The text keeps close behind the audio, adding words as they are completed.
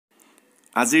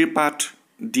আজিৰ পাঠ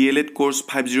D.El.Ed course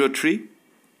 503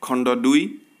 খণ্ড 2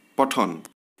 পঠন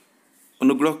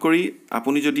অনুগ্ৰহ কৰি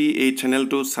আপুনি যদি এই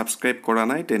চেনেলটো সাবস্ক্ৰাইব কৰা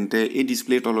নাই তেন্তে এই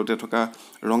ডিসপ্লে তলতে থকা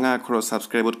ৰঙা আখৰৰ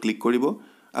সাবস্ক্ৰাইবত ক্লিক কৰিব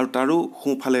আৰু তাৰো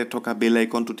সোঁফালে থকা বেল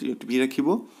আইকনটো টিপি ৰাখিব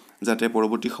যাতে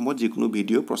পৰৱৰ্তী সময়ত যিকোনো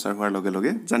ভিডিঅ' প্ৰচাৰ হোৱাৰ লগে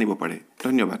লগে জানিব পাৰে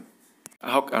ধন্যবাদ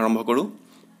আহক আৰম্ভ কৰো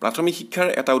প্ৰাথমিক শিক্ষাৰ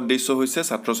এটা উদ্দেশ্য হৈছে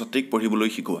ছাত্ৰ ছাত্ৰীক পঢ়িবলৈ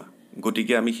শিকোৱা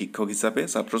গতিকে আমি শিক্ষক হিচাপে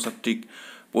ছাত্ৰ ছাত্ৰীক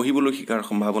পঢ়িবলৈ শিকাৰ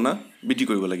সম্ভাৱনা বৃদ্ধি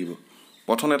কৰিব লাগিব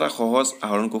পঠন এটা সহজ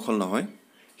আহৰণ কৌশল নহয়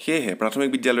সেয়ে প্ৰাথমিক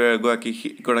বিদ্যালয়ৰ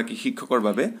গৰাকী শিক্ষকৰ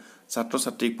বাবে ছাত্ৰ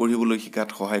ছাত্ৰীক পঢ়িবলৈ শিকাত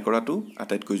সহায় কৰাটো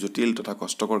আটাইতকৈ জটিল তথা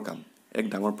কষ্টকৰ কাম এক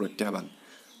ডাঙৰ প্ৰত্যাহ্বান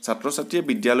ছাত্ৰ ছাত্ৰীয়ে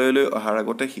বিদ্যালয়লৈ অহাৰ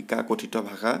আগতে শিকা কথিত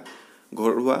ভাষা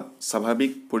ঘৰুৱা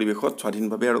স্বাভাৱিক পৰিৱেশত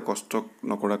স্বাধীনভাৱে আৰু কষ্ট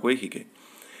নকৰাকৈ শিকে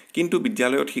কিন্তু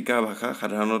বিদ্যালয়ত শিকা ভাষা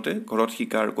সাধাৰণতে ঘৰত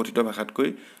শিকাৰ কথিত ভাষাতকৈ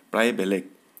প্ৰায় বেলেগ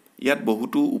ইয়াত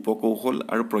বহুতো উপকৌশল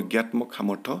আৰু প্ৰজ্ঞাত্মক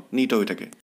সামৰ্থ্য নিহিত হৈ থাকে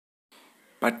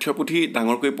পাঠ্যপুথি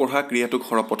ডাঙৰকৈ পঢ়া ক্ৰিয়াটোক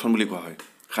সৰব পঠন বুলি কোৱা হয়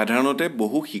সাধাৰণতে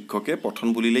বহু শিক্ষকে পঠন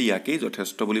বুলিলে ইয়াকেই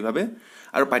যথেষ্ট বুলি ভাবে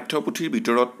আৰু পাঠ্যপুথিৰ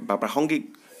ভিতৰত বা প্ৰাসংগিক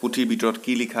পুথিৰ ভিতৰত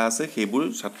কি লিখা আছে সেইবোৰ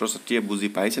ছাত্ৰ ছাত্ৰীয়ে বুজি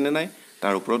পাইছে নে নাই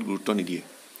তাৰ ওপৰত গুৰুত্ব নিদিয়ে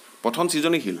পঠন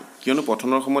সৃজনীশীল কিয়নো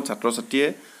পঠনৰ সময়ত ছাত্ৰ ছাত্ৰীয়ে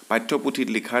পাঠ্যপুথিত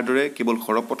লিখাৰ দৰে কেৱল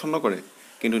সৰব পঠন নকৰে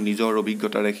কিন্তু নিজৰ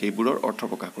অভিজ্ঞতাৰে সেইবোৰৰ অৰ্থ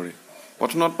প্ৰকাশ কৰে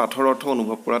পঠনত পাঠৰ অৰ্থ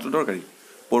অনুভৱ কৰাটো দৰকাৰী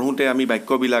পঢ়োতে আমি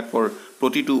বাক্যবিলাকৰ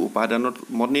প্ৰতিটো উপাদানত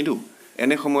মত নিদু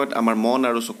এনে সময়ত আমাৰ মন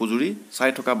আৰু চকুজুৰি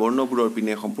চাই থকা বৰ্ণবোৰৰ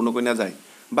পিনে সম্পূৰ্ণকৈ নাযায়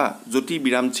বা জ্যোতি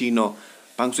বিৰাম চিহ্ন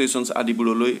পাংচুৱেশ্যনছ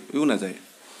আদিবোৰলৈও নাযায়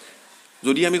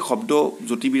যদি আমি শব্দ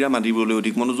জ্যোতি বিৰাম আদিবোৰলৈ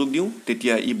অধিক মনোযোগ দিওঁ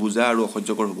তেতিয়া ই বুজা আৰু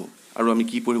অসহ্যকৰ হ'ব আৰু আমি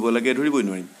কি পঢ়িব লাগে ধৰিবই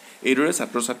নোৱাৰিম এইদৰে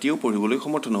ছাত্ৰ ছাত্ৰীয়েও পঢ়িবলৈ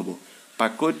সমৰ্থন হ'ব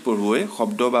পাকৈত পঢ়ুৱৈ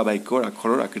শব্দ বা বাক্যৰ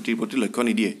আখৰৰ আকৃতিৰ প্ৰতি লক্ষ্য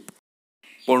নিদিয়ে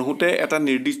পঢ়োতে এটা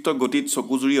নিৰ্দিষ্ট গতিত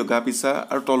চকুজুৰি অগা পিছা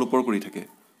আৰু তল ওপৰ কৰি থাকে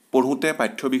পঢ়োতে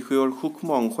পাঠ্য বিষয়ৰ সূক্ষ্ম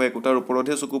অংশ একোটাৰ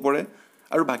ওপৰতহে চকু পৰে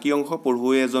আৰু বাকী অংশ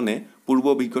পঢ়ুৱৈ এজনে পূৰ্ব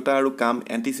অভিজ্ঞতা আৰু কাম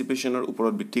এণ্টিচিপেশ্যনৰ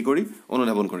ওপৰত ভিত্তি কৰি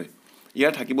অনুধাৱন কৰে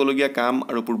ইয়াৰ থাকিবলগীয়া কাম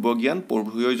আৰু পূৰ্ব জ্ঞান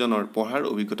পঢ়ুৱৈজনৰ পঢ়াৰ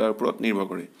অভিজ্ঞতাৰ ওপৰত নিৰ্ভৰ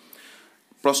কৰে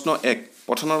প্ৰশ্ন 1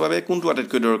 পঠনৰ বাবে কোনটো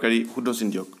আটাইতকৈ দৰকাৰী শুদ্ধ চিন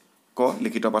দিয়ক ক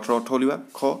লিখিত পাঠৰ অৰ্থ উলিওৱা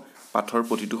খ পাঠৰ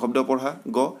প্ৰতিটো শব্দ পঢ়া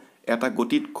গ এটা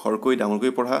গতিত খৰকৈ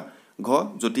ডাঙৰকৈ পঢ়া ঘ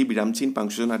জ্যোতি বিৰাম চিহ্ন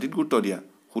পাংচুৱেশ্যন আদিত গুৰুত্ব দিয়া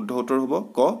শুদ্ধ উত্তৰ হ'ব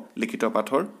ক লিখিত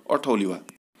পাঠৰ অৰ্থ উলিওৱা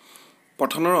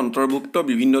পঠনৰ অন্তৰ্ভুক্ত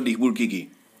বিভিন্ন দিশবোৰ কি কি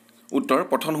উত্তৰ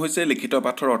পঠন হৈছে লিখিত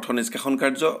পাঠৰ অৰ্থ নিষ্কাশন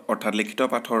কাৰ্য অৰ্থাৎ লিখিত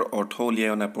পাঠৰ অৰ্থ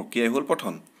উলিয়াই অনা প্ৰক্ৰিয়াই হ'ল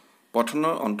পঠন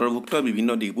পঠনৰ অন্তৰ্ভুক্ত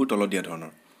বিভিন্ন দিশবোৰ তলত দিয়া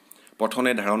ধৰণৰ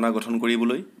পঠনে ধাৰণা গঠন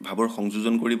কৰিবলৈ ভাৱৰ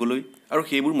সংযোজন কৰিবলৈ আৰু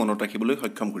সেইবোৰ মনত ৰাখিবলৈ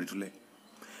সক্ষম কৰি তোলে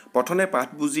পঠনে পাঠ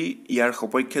বুজি ইয়াৰ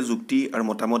সপক্ষে যুক্তি আৰু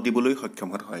মতামত দিবলৈ সক্ষম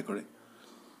হোৱাত সহায় কৰে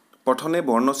পঠনে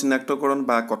বৰ্ণ চিনাক্তকৰণ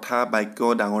বা কথা বাক্য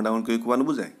ডাঙৰকৈ কোৱা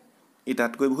নুবুজায় ই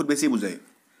তাতকৈ বহুত বেছি বুজায়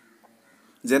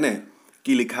যেনে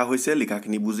কি লিখা হৈছে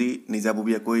লিখাখিনি বুজি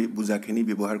নিজাববীয়াকৈ বুজাখিনি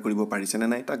ব্যৱহাৰ কৰিব পাৰিছেনে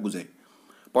নাই তাক বুজায়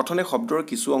পঠনে শব্দৰ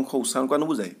কিছু অংশ উচ্চাৰণ কৰা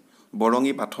নুবুজায় বৰং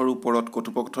ই পাঠৰ ওপৰত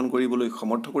কথোপকথন কৰিবলৈ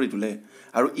সমৰ্থ কৰি তোলে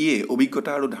আৰু ইয়ে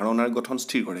অভিজ্ঞতা আৰু ধাৰণাৰ গঠন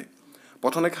স্থিৰ কৰে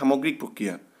পঠন এক সামগ্ৰিক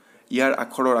প্ৰক্ৰিয়া ইয়াৰ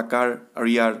আখৰৰ আকাৰ আৰু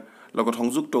ইয়াৰ লগত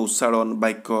সংযুক্ত উচ্চাৰণ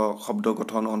বাক্য শব্দ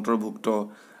গঠন অন্তৰ্ভুক্ত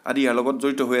আদি ইয়াৰ লগত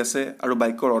জড়িত হৈ আছে আৰু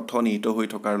বাক্যৰ অৰ্থ নিহিত হৈ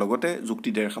থকাৰ লগতে যুক্তি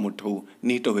দিয়াৰ সামৰ্থ্যও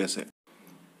নিহিত হৈ আছে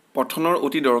পঠনৰ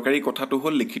অতি দৰকাৰী কথাটো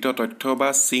হ'ল লিখিত তথ্য বা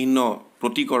চিহ্ন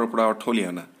প্ৰতীকৰ পৰা অৰ্থ উলিয়াই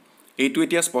অনা এইটো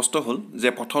এতিয়া স্পষ্ট হ'ল যে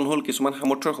পঠন হ'ল কিছুমান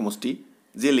সামৰ্থ্যৰ সমষ্টি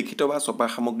যিয়ে লিখিত বা ছপা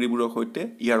সামগ্ৰীবোৰৰ সৈতে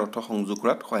ইয়াৰ অৰ্থ সংযোগ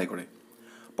কৰাত সহায় কৰে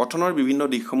পঠনৰ বিভিন্ন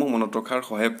দিশসমূহ মনত ৰখাৰ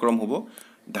সহায়ক ক্ৰম হ'ব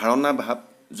ধাৰণা ভাৱ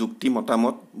যুক্তি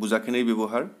মতামত বুজাখিনিৰ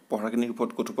ব্যৱহাৰ পঢ়াখিনিৰ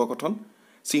ওপৰত কথোপকথন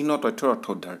চিহ্ন তথ্যৰ অৰ্থ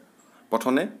উদ্ধাৰ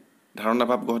পঠনে ধাৰণা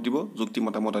ভাৱ গঢ় দিব যুক্তি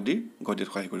মতামত আদিৰ গঢ় দিয়াত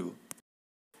সহায় কৰিব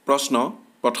প্ৰশ্ন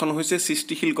পঠন হৈছে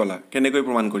সৃষ্টিশীল কলা কেনেকৈ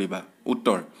প্ৰমাণ কৰিবা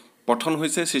উত্তৰ পঠন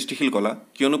হৈছে সৃষ্টিশীল কলা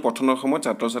কিয়নো পঠনৰ সময়ত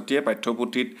ছাত্ৰ ছাত্ৰীয়ে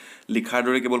পাঠ্যপুথিত লিখাৰ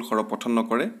দৰে কেৱল সৰব পঠন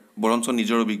নকৰে বৰঞ্চ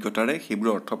নিজৰ অভিজ্ঞতাৰে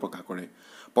সেইবোৰৰ অৰ্থ প্ৰকাশ কৰে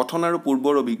পঠন আৰু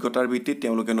পূৰ্বৰ অভিজ্ঞতাৰ ভিত্তিত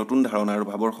তেওঁলোকে নতুন ধাৰণা আৰু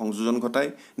ভাৱৰ সংযোজন ঘটাই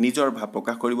নিজৰ ভাৱ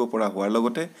প্ৰকাশ কৰিব পৰা হোৱাৰ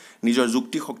লগতে নিজৰ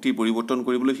যুক্তি শক্তিৰ পৰিৱৰ্তন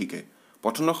কৰিবলৈ শিকে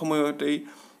পঠনৰ সময়তেই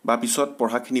বা পিছত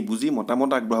পঢ়াখিনি বুজি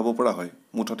মতামত আগবঢ়াব পৰা হয়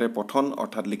মুঠতে পঠন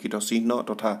অৰ্থাৎ লিখিত চিহ্ন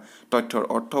তথা তথ্যৰ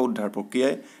অৰ্থ উদ্ধাৰ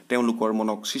প্ৰক্ৰিয়াই তেওঁলোকৰ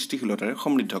মনক সৃষ্টিশীলতাৰে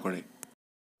সমৃদ্ধ কৰে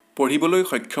পঢ়িবলৈ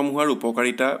সক্ষম হোৱাৰ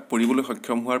উপকাৰিতা পঢ়িবলৈ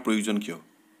সক্ষম হোৱাৰ প্ৰয়োজন কিয়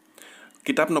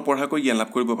কিতাপ নপঢ়াকৈ জ্ঞান লাভ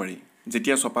কৰিব পাৰি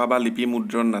যেতিয়া ছপা বা লিপি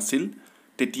মুদ্ৰণ নাছিল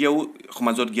তেতিয়াও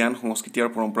সমাজত জ্ঞান সংস্কৃতি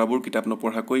আৰু পৰম্পৰাবোৰ কিতাপ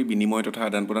নপঢ়াকৈ বিনিময় তথা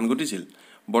আদান প্ৰদান ঘটিছিল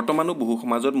বৰ্তমানো বহু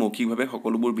সমাজত মৌখিকভাৱে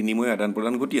সকলোবোৰ বিনিময় আদান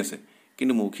প্ৰদান ঘটি আছে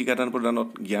কিন্তু মৌখিক আদান প্ৰদানত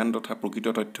জ্ঞান তথা প্ৰকৃত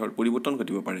তথ্যৰ পৰিৱৰ্তন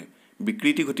ঘটিব পাৰে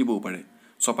বিকৃতি ঘটিবও পাৰে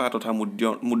ছপা তথা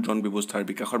মুদ্ৰণ ব্যৱস্থাৰ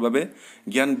বিকাশৰ বাবে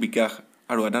জ্ঞান বিকাশ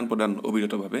আৰু আদান প্ৰদান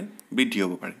অবিৰতভাৱে বৃদ্ধি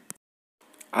হ'ব পাৰে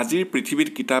আজিৰ পৃথিৱীত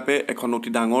কিতাপে এখন অতি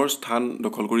ডাঙৰ স্থান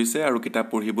দখল কৰিছে আৰু কিতাপ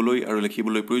পঢ়িবলৈ আৰু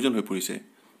লিখিবলৈ প্ৰয়োজন হৈ পৰিছে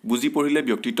বুজি পঢ়িলে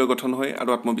ব্যক্তিত্ব গঠন হয় আৰু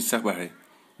আত্মবিশ্বাস বাঢ়ে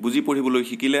বুজি পঢ়িবলৈ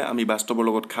শিকিলে আমি বাস্তৱৰ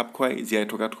লগত খাপ খুৱাই জীয়াই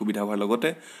থকাত সুবিধা হোৱাৰ লগতে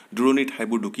দূৰণিৰ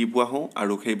ঠাইবোৰ ঢুকি পোৱা হওঁ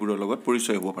আৰু সেইবোৰৰ লগত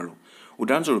পৰিচয় হ'ব পাৰোঁ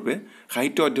উদাহৰণস্বৰূপে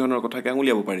সাহিত্য অধ্যয়নৰ কথাকে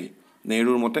আঙুলিয়াব পাৰি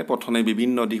নেহৰুৰ মতে পঠনে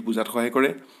বিভিন্ন দিশ বুজাত সহায় কৰে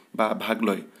বা ভাগ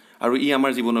লয় আৰু ই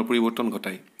আমাৰ জীৱনৰ পৰিৱৰ্তন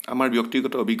ঘটায় আমাৰ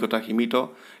ব্যক্তিগত অভিজ্ঞতা সীমিত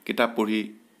কিতাপ পঢ়ি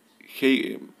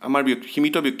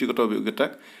সীমিত ব্যক্তিগত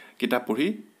অভিজ্ঞতাক কিতাপ পঢ়ি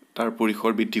তাৰ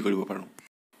পৰিসৰ বৃদ্ধি কৰিব পাৰোঁ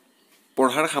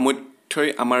পঢ়াৰ সামৰ্থ্যই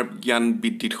আমাৰ জ্ঞান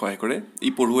বৃদ্ধিত সহায় কৰে ই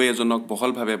পঢ়ুৱৈ এজনক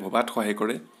বহলভাৱে ভবাত সহায়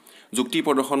কৰে যুক্তি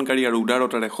প্ৰদৰ্শনকাৰী আৰু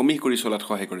উদাৰতাৰে সমীহ কৰি চলাত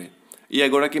সহায় কৰে ই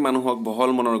এগৰাকী মানুহক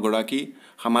বহল মনৰ গৰাকী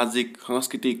সামাজিক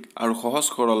সাংস্কৃতিক আৰু সহজ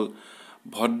সৰল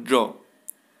ভদ্ৰ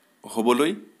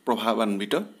হ'বলৈ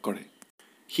প্ৰভাৱান্বিত কৰে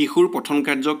শিশুৰ পঠন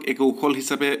কাৰ্যক এক কৌশল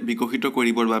হিচাপে বিকশিত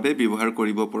কৰিবৰ বাবে ব্যৱহাৰ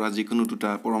কৰিব পৰা যিকোনো দুটা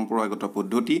পৰম্পৰাগত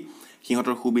পদ্ধতি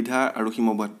সিহঁতৰ সুবিধা আৰু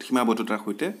সীমাবদ্ধতাৰ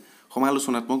সৈতে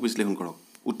সমালোচনাত্মক বিশ্লেষণ কৰক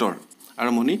উত্তৰ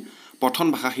আৰম্ভণি পঠন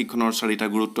ভাষা শিক্ষণৰ চাৰিটা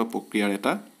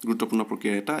গুৰুত্বপূৰ্ণ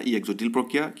প্ৰক্ৰিয়াৰ এটা ই এক জটিল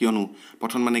প্ৰক্ৰিয়া কিয়নো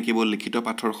পঠন মানে কেৱল লিখিত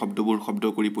পাঠৰ শব্দবোৰ শব্দ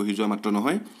কৰি পঢ়ি যোৱা মাত্ৰ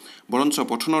নহয় বৰঞ্চ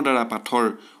পঠনৰ দ্বাৰা পাঠৰ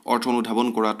অৰ্থ অনুধাৱন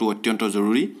কৰাটো অত্যন্ত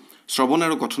জৰুৰী শ্ৰৱণ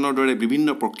আৰু কথনৰ দৰে বিভিন্ন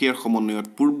প্ৰক্ৰিয়াৰ সমন্বয়ত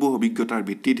পূৰ্ব অভিজ্ঞতাৰ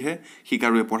ভিত্তিতহে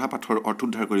শিকাৰুৱে পঢ়া পাঠৰ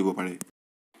অৰ্থোদ্ধাৰ কৰিব পাৰে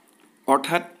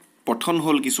অৰ্থাৎ পঠন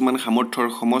হ'ল কিছুমান সামৰ্থ্যৰ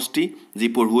সমষ্টি যি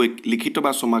পঢ়ুৱৈক লিখিত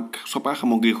বা ছপা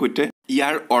সামগ্ৰীৰ সৈতে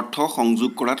ইয়াৰ অৰ্থ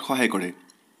সংযোগ কৰাত সহায় কৰে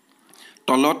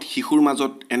তলত শিশুৰ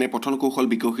মাজত এনে পঠন কৌশল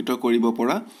বিকশিত কৰিব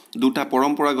পৰা দুটা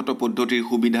পৰম্পৰাগত পদ্ধতিৰ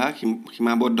সুবিধা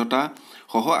সীমাবদ্ধতা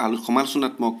সহ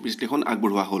সমালোচনাত্মক বিশ্লেষণ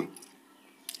আগবঢ়োৱা হ'ল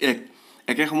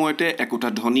একে সময়তে একোটা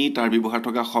ধ্বনি তাৰ ব্যৱহাৰ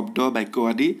থকা শব্দ বাক্য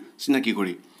আদি চিনাকি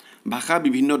কৰি ভাষা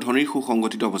বিভিন্ন ধ্বনিৰ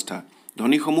সুসংগঠিত অৱস্থা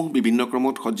ধ্বনিসমূহ বিভিন্ন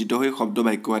ক্ৰমত সজ্জিত হৈ শব্দ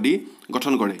বাক্য আদি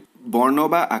গঠন কৰে বৰ্ণ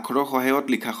বা আখৰৰ সহায়ত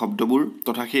লিখা শব্দবোৰ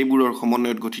তথা সেইবোৰৰ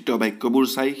সমন্বয়ত গঠিত বাক্যবোৰ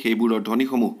চাই সেইবোৰৰ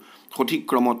ধ্বনিসমূহ সঠিক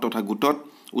ক্ৰমত তথা গোটত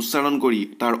উচ্চাৰণ কৰি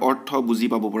তাৰ অৰ্থ বুজি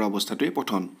পাব পৰা অৱস্থাটোৱে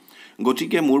পঠন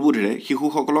গতিকে মোৰ বোধেৰে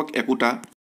শিশুসকলক একোটা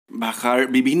ভাষাৰ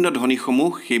বিভিন্ন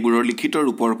ধ্বনিসমূহ সেইবোৰৰ লিখিত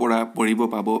ৰূপৰ পৰা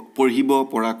পঢ়িব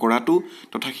পৰা কৰাটো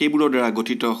তথা সেইবোৰৰ দ্বাৰা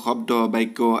গঠিত শব্দ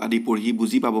বাক্য আদি পঢ়ি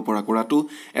বুজি পাব পৰা কৰাটো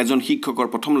এজন শিক্ষকৰ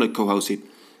প্ৰথম লক্ষ্য হোৱা উচিত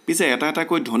পিছে এটা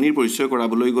এটাকৈ ধ্বনিৰ পৰিচয়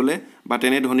কৰাবলৈ গ'লে বা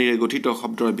তেনে ধ্বনিৰে গঠিত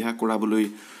শব্দৰ অভ্যাস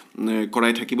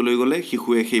কৰাই থাকিবলৈ গ'লে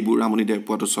শিশুৱে সেইবোৰ আমনি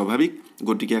পোৱাটো স্বাভাৱিক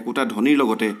গতিকে একোটা ধ্বনিৰ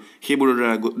লগতে সেইবোৰৰ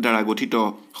দ্বাৰা গঠিত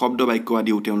শব্দ বাক্য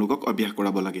আদিও তেওঁলোকক অভ্যাস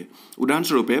কৰাব লাগে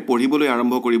উদাহৰণস্বৰূপে পঢ়িবলৈ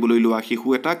আৰম্ভ কৰিবলৈ লোৱা শিশু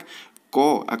এটাক ক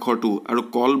আখৰটো আৰু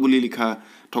কল বুলি লিখা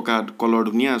থকা কলৰ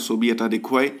ধুনীয়া ছবি এটা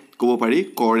দেখুৱাই ক'ব পাৰি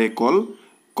কৰে কল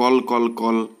কল কল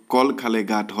কল কল খালে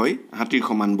গাত হয় হাতীৰ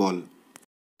সমান বল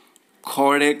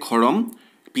খৰে খৰম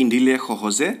পিন্ধিলে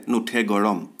সহজে নুঠে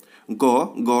গৰম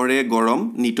গড়ে গৰম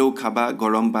নিতৌ খাবা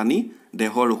গৰম পানী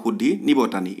দেহৰ অশুদ্ধি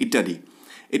নিবটানি ইত্যাদি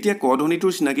এতিয়া ক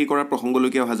ধ্বনিটোৰ চিনাকি কৰাৰ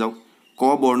প্ৰসংগলৈকে অহা যাওক ক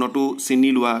বৰ্ণটো চিনি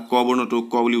লোৱা ক বৰ্ণটো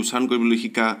ক বুলি উচ্চাৰণ কৰিবলৈ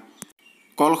শিকা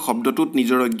কল শব্দটোত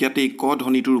নিজৰ অজ্ঞাতেই ক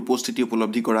ধ্বনিটোৰ উপস্থিতি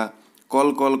উপলব্ধি কৰা কল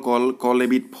কল কল কল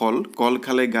এবিধ ফল কল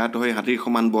খালে গাত হয় হাতীৰ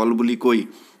সমান বল বুলি কৈ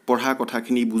পঢ়া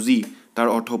কথাখিনি বুজি তাৰ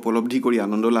অৰ্থ উপলব্ধি কৰি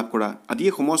আনন্দ লাভ কৰা আদি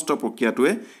সমস্ত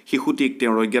প্ৰক্ৰিয়াটোৱে শিশুটিক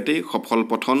তেওঁৰ অজ্ঞাতেই সফল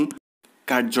পঠন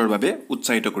কাৰ্যৰ বাবে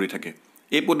উৎসাহিত কৰি থাকে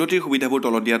এই পদ্ধতিৰ সুবিধাবোৰ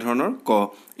তলত দিয়া ধৰণৰ ক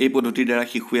এই পদ্ধতিৰ দ্বাৰা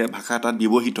শিশুৱে ভাষা এটাত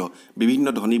ব্যৱহৃত বিভিন্ন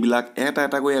ধ্বনিবিলাক এটা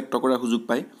এটাকৈ আয়ত্ব কৰাৰ সুযোগ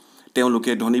পায়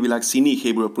তেওঁলোকে ধ্বনিবিলাক চিনি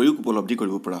সেইবোৰৰ প্ৰয়োগ উপলব্ধি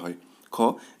কৰিব পৰা হয় খ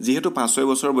যিহেতু 5-6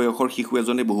 বছৰ বয়সৰ শিশু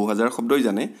এজনে বহু হাজাৰ শব্দই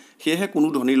জানে সেয়েহে কোনো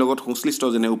ধ্বনিৰ লগত সংশ্লিষ্ট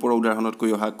যেনে ওপৰৰ উদাহৰণত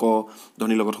কৈ অহা ক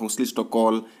ধ্বনিৰ লগত সংশ্লিষ্ট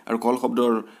কল আৰু কল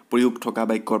শব্দৰ প্ৰয়োগ থকা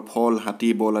বাক্যৰ ফল হাতী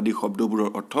বল আদি শব্দবোৰৰ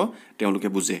অৰ্থ তেওঁলোকে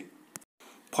বুজে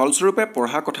ফলস্বৰূপে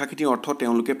পঢ়া কথাখিনিৰ অৰ্থ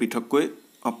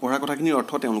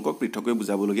তেওঁলোকক পৃথককৈ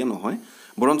বুজাবলগীয়া নহয়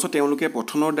বৰঞ্চ তেওঁলোকে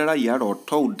পঠনৰ দ্বাৰা ইয়াৰ অৰ্থ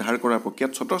উদ্ধাৰ কৰাৰ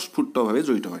প্ৰক্ৰিয়াত স্বতঃস্ফূৰ্তভাৱে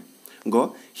জড়িত হয়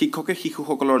শিক্ষকে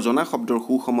শিশুসকলৰ জনা শব্দৰ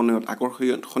সুসমন্বয়ত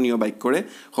আকৰ্ষণীয় বাক্যৰে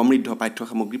সমৃদ্ধ পাঠ্য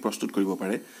সামগ্ৰী প্ৰস্তুত কৰিব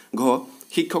পাৰে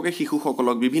শিক্ষকে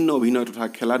শিশুসকলক বিভিন্ন অভিনয় তথা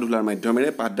খেলা ধূলাৰ মাধ্যমেৰে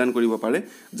পাঠদান কৰিব পাৰে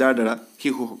যাৰ দ্বাৰা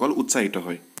শিশুসকল উৎসাহিত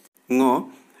হয়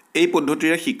এই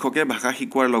পদ্ধতিৰে শিক্ষকে ভাষা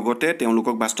শিকোৱাৰ লগতে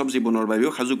তেওঁলোকক বাস্তৱ জীৱনৰ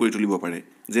বাবেও সাজু কৰি তুলিব পাৰে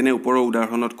যেনে ওপৰৰ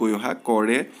উদাহৰণত কৈ অহা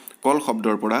কৰে কল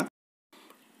শব্দৰ পৰা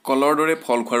কলৰ দৰে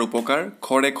ফল খোৱাৰ উপকাৰ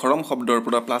খৰে খৰম শব্দৰ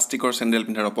পৰা প্লাষ্টিকৰ চেণ্ডেল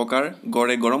পিন্ধাৰ অপকাৰ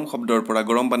গড়ে গৰম শব্দৰ পৰা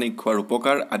গৰম পানী খোৱাৰ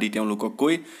উপকাৰ আদি তেওঁলোকক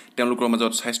কৈ তেওঁলোকৰ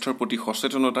মাজত স্বাস্থ্যৰ প্ৰতি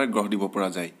সচেতনতাৰ গঢ় দিব পৰা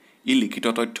যায় ই লিখিত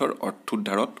তথ্যৰ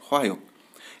অৰ্থোদ্ধাৰত সহায়ক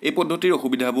এই পদ্ধতিৰ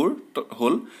অসুবিধাবোৰ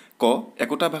হ'ল ক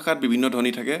একোটা ভাষাত বিভিন্ন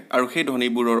ধ্বনি থাকে আৰু সেই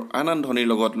ধ্বনিবোৰৰ আন ধ্বনিৰ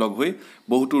লগত লগ হৈ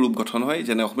বহুতো ৰূপ গঠন হয়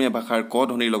যেনে অসমীয়া ভাষাৰ ক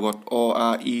ধ্বনিৰ লগত অ আ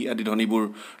ই আদি ধ্বনিবোৰ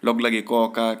লগ লাগি ক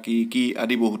কা কি কি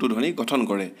আদি বহুতো ধ্বনি গঠন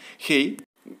কৰে সেই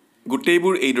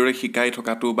গোটেইবোৰ এইদৰে শিকাই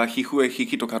থকাটো বা শিশুৱে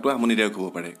শিকি থকাটো আমনিদায়ক হ'ব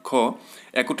পাৰে। খ,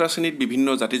 একোটা শ্ৰেণীত বিভিন্ন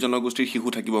জাতি জনগোষ্ঠীৰ শিশু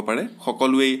থাকিব পাৰে।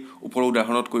 সকলোৱেই ওপৰৰ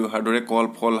উদাহৰণত কৈ অহাৰ দৰে কল,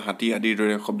 ফল, হাতী আদিৰ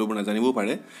দৰে শব্দবোৰ নাজানিবও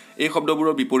পাৰে। এই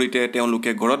শব্দবোৰৰ বিপৰীতে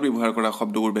তেওঁলোকে ঘৰত ব্যৱহাৰ কৰা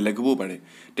শব্দবোৰ বেলেগ হ'বও পাৰে।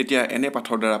 তেতিয়া এনে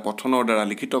পাঠৰ দ্বাৰা পঠনৰ দ্বাৰা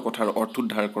লিখিত কথাৰ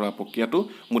অৰ্থোদ্ধাৰ কৰা প্ৰক্ৰিয়াটো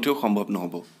মুঠেও সম্ভৱ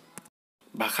নহ'ব।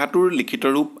 ভাষাটোৰ লিখিত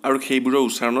ৰূপ আৰু সেইবোৰৰ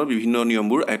উচ্চাৰণৰ বিভিন্ন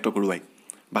নিয়মবোৰ আয়ত্ব কৰোৱায়।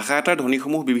 ভাষা এটাৰ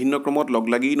ধ্বনিসমূহ বিভিন্ন ক্ৰমত লগ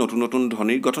লাগি নতুন নতুন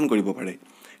ধ্বনিৰ গঠন কৰিব পাৰে।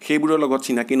 সেইবোৰৰ লগত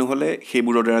চিনাকি নহ'লে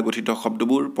সেইবোৰৰ দ্বাৰা গঠিত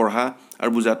শব্দবোৰ পঢ়া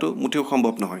আৰু বুজাটো মুঠেও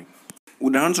সম্ভৱ নহয়।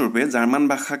 উদাহৰণস্বৰূপে জাৰ্মান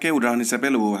ভাষাকে উদাহৰণ হিচাপে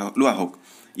লোৱা হওক।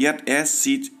 ইয়াত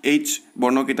SCH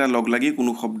বৰ্ণকেইটা লগ লাগি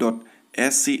কোনো শব্দত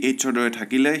SCHৰ দৰে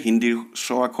থাকিলে হিন্দীৰ চ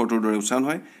আখৰটোৰ দৰে উচ্চাৰণ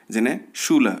হয়, যেনে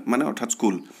শুলা মানে অৰ্থাৎ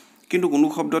স্কুল। কিন্তু কোনো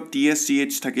শব্দত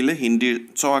TSCH থাকিলে হিন্দীৰ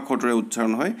চ আখৰৰ দৰে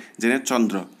উচ্চাৰণ হয়, যেনে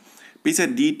চন্দ্ৰ। পিছে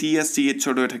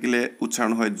DTSCHৰ দৰে থাকিলে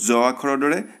উচ্চাৰণ হয় জ আখৰৰ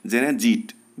দৰে, যেনে জিত,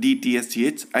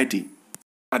 DTSCHIT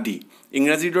আদি।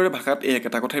 ইংৰাজীৰ দৰে ভাষাত এই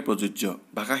একেটা কথাই প্ৰযোজ্য।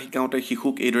 ভাষা শিকাওঁতে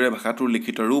শিশুক এইদৰে ভাষাটোৰ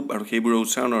লিখিত ৰূপ আৰু সেইবোৰৰ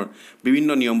উচ্চাৰণৰ বিভিন্ন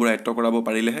নিয়মবোৰ আয়ত্ব কৰাব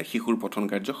পাৰিলেহে শিশুৰ পঠন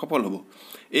কাৰ্য সফল হ'ব।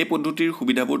 এই পদ্ধতিৰ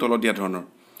সুবিধাবোৰ তলত দিয়া ধৰণৰ।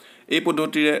 এই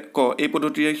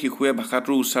পদ্ধতিৰে শিশুৱে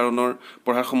ভাষাটোৰ উচ্চাৰণৰ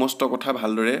পঢ়াৰ সমস্ত কথা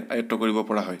ভালদৰে আয়ত্ব কৰিব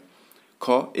পৰা হয়। খ,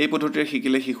 এই পদ্ধতিৰে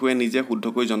শিকিলে শিশুৱে নিজে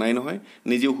শুদ্ধকৈ জনাই নহয়,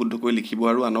 নিজেও শুদ্ধকৈ লিখিব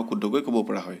আৰু আনক শুদ্ধকৈ ক'ব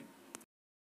পৰা হয়।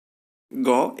 গ,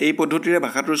 এই পদ্ধতিৰে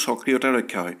ভাষাটোৰ স্বকীয়তা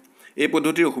ৰক্ষা হয়। এই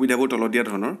পদ্ধতিৰ অসুবিধাবোৰ তলত দিয়া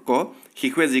ধৰণৰ। ক,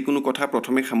 শিশুৱে যিকোনো কথা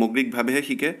প্ৰথমে সামগ্ৰিকভাৱেহে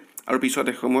শিকে আৰু পিছত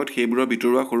এসময়ত সেইবোৰৰ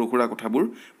ভিতৰুৱা সৰু সুৰা কথাবোৰ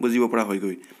বুজিব পৰা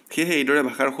হয়গৈ। সেয়েহে এইদৰে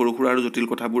ভাষাৰ সৰু সুৰা আৰু জটিল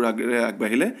কথাবোৰ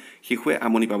আগবাঢ়িলে শিশুৱে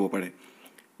আমনি পাব পাৰে।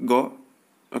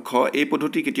 খ, এই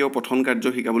পদ্ধতি কেতিয়াও পঠন কাৰ্য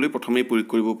শিকাবলৈ প্ৰথমেই প্ৰয়োগ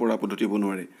কৰিব পৰা পদ্ধতি হ'ব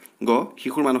নোৱাৰে। গ,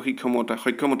 শিশুৰ মানসিক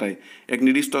সক্ষমতাই এক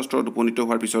নিৰ্দিষ্ট স্তৰত উপনীত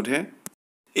হোৱাৰ পিছতহে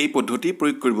এই পদ্ধতি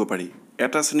প্ৰয়োগ কৰিব পাৰি।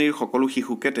 এটা শ্ৰেণীৰ সকলো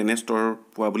শিশুকে তেনে স্তৰ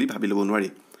পোৱা বুলি ভাবি ল'ব নোৱাৰি।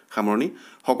 সামৰণি,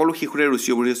 সকলো শিশুৰে ৰুচি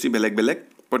অভিৰুচি বেলেগ বেলেগ,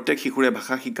 প্ৰত্যেক শিশুৰে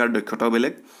ভাষা শিকাৰ দক্ষতাও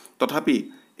বেলেগ। তথাপি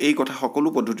এই কথা সকলো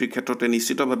পদ্ধতিৰ ক্ষেত্ৰতে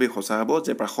নিশ্চিতভাৱে সঁচা হ'ব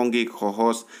যে প্ৰাসংগিক,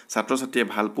 সহজ, ছাত্ৰ ছাত্ৰীয়ে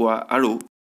ভাল পোৱা আৰু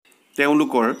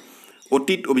তেওঁলোকৰ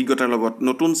অতীত অভিজ্ঞতাৰ লগত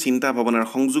নতুন চিন্তা ভাৱনাৰ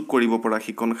সংযোগ কৰিব পৰা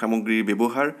শিক্ষণ সামগ্ৰীৰ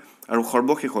ব্যৱহাৰ আৰু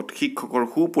সৰ্বশেষত শিক্ষকৰ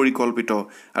সুপৰিকল্পিত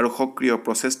আৰু সক্ৰিয়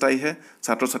প্ৰচেষ্টাইহে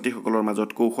ছাত্ৰ ছাত্ৰীসকলৰ মাজত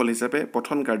কৌশল হিচাপে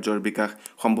পঠন কাৰ্যৰ বিকাশ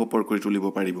সম্ভৱপৰ কৰি তুলিব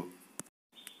পাৰিব।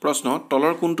 প্ৰশ্ন,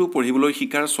 তলৰ কোনটো পঢ়িবলৈ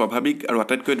শিকাৰ স্বাভাৱিক আৰু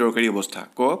আটাইতকৈ দৰকাৰী অৱস্থা?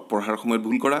 ক, পঢ়াৰ সময়ত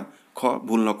ভুল কৰা। খ,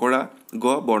 ভুল নকৰা। গ,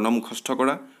 বৰ্ণ মুখস্থ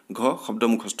কৰা। ঘ, শব্দ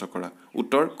মুখস্থ কৰা।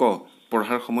 উত্তৰ ক,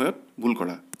 পঢ়াৰ সময়ত ভুল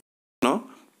কৰা।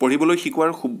 পঢ়িবলৈ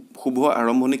শিকোৱাৰ শুভ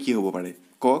আৰম্ভণি কি হ'ব পাৰে?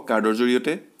 ক, কাৰ্ডৰ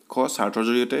জৰিয়তে। খ, চাৰ্টৰ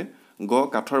জৰিয়তে। গ,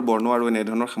 কাঠৰ বৰ্ণ আৰু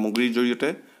এনেধৰণৰ সামগ্ৰীৰ জৰিয়তে।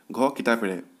 ঘ,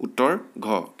 কিতাপেৰে। উত্তৰ ঘ,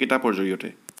 কিতাপৰ জৰিয়তে।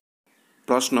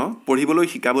 প্ৰশ্ন, পঢ়িবলৈ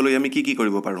শিকাবলৈ আমি কি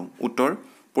কৰিব পাৰোঁ? উত্তৰ,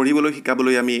 পঢ়িবলৈ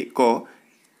শিকাবলৈ আমি ক,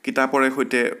 কিতাপৰে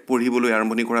সৈতে পঢ়িবলৈ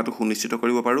আৰম্ভণি কৰাটো সুনিশ্চিত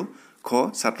কৰিব পাৰোঁ। খ,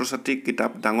 ছাত্ৰ ছাত্ৰীক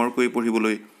কিতাপ ডাঙৰকৈ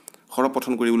পঢ়িবলৈ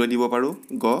সৰপঠন কৰিবলৈ দিব পাৰোঁ।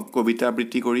 গ, কবিতা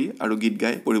আবৃত্তি কৰি আৰু গীত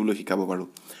গাই পঢ়িবলৈ শিকাব পাৰোঁ।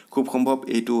 খুব সম্ভৱ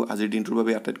এইটো আজিৰ দিনটোৰ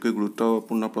বাবে আটাইতকৈ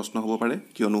গুৰুত্বপূৰ্ণ প্ৰশ্ন হ'ব পাৰে,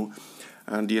 কিয়নো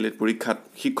D.El.Ed পৰীক্ষাত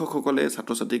শিক্ষকসকলে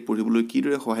ছাত্ৰ ছাত্ৰীক পঢ়িবলৈ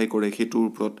কিদৰে সহায় কৰে সেইটোৰ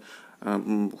ওপৰত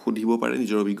সুধিব পাৰে,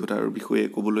 নিজৰ অভিজ্ঞতাৰ বিষয়ে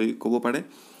ক'ব পাৰে।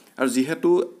 আৰু যিহেতু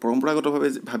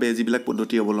পৰম্পৰাগতভাৱে যিবিলাক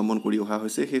পদ্ধতি অৱলম্বন কৰি অহা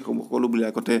হৈছে সেই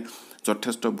সকলোবিলাকতে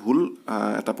যথেষ্ট ভুল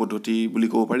এটা পদ্ধতি বুলি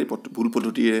ক'ব পাৰি, ভুল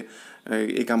পদ্ধতিৰে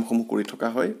এই কামসমূহ কৰি থকা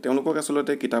হয়। তেওঁলোকক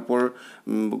আচলতে কিতাপৰ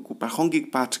প্ৰাসংগিক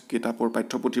পাঠ, কিতাপৰ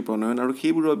পাঠ্যপুথি প্ৰণয়ন আৰু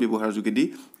সেইবোৰৰ ব্যৱহাৰ যোগেদি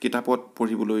কিতাপত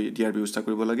পঢ়িবলৈ দিয়াৰ ব্যৱস্থা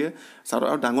কৰিব লাগে।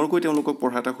 আৰু ডাঙৰকৈ তেওঁলোকক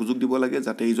পঢ়া এটা সুযোগ দিব লাগে,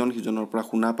 যাতে ইজন সিজনৰ পৰা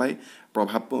শুনা পায়,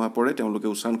 প্ৰভাৱ পৰে, তেওঁলোকে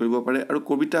উচ্চাৰণ কৰিব পাৰে আৰু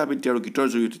কবিতা আবৃত্তি আৰু গীতৰ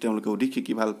জৰিয়তে তেওঁলোকে অধিক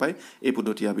শিকি ভাল পায়। এই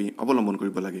পদ্ধতি আমি অৱলম্বন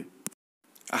কৰিব লাগে।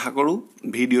 আশা কৰোঁ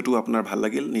ভিডিঅ'টো আপোনাৰ ভাল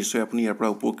লাগিল। নিশ্চয় আপুনি ইয়াৰ পৰা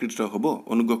উপকৃত হ'ব।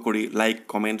 অনুগ্ৰহ কৰি লাইক,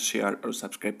 কমেণ্ট, শ্বেয়াৰ আৰু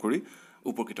ছাবস্ক্ৰাইব কৰি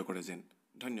উপকৃত কৰে যেন।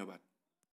 ধন্যবাদ।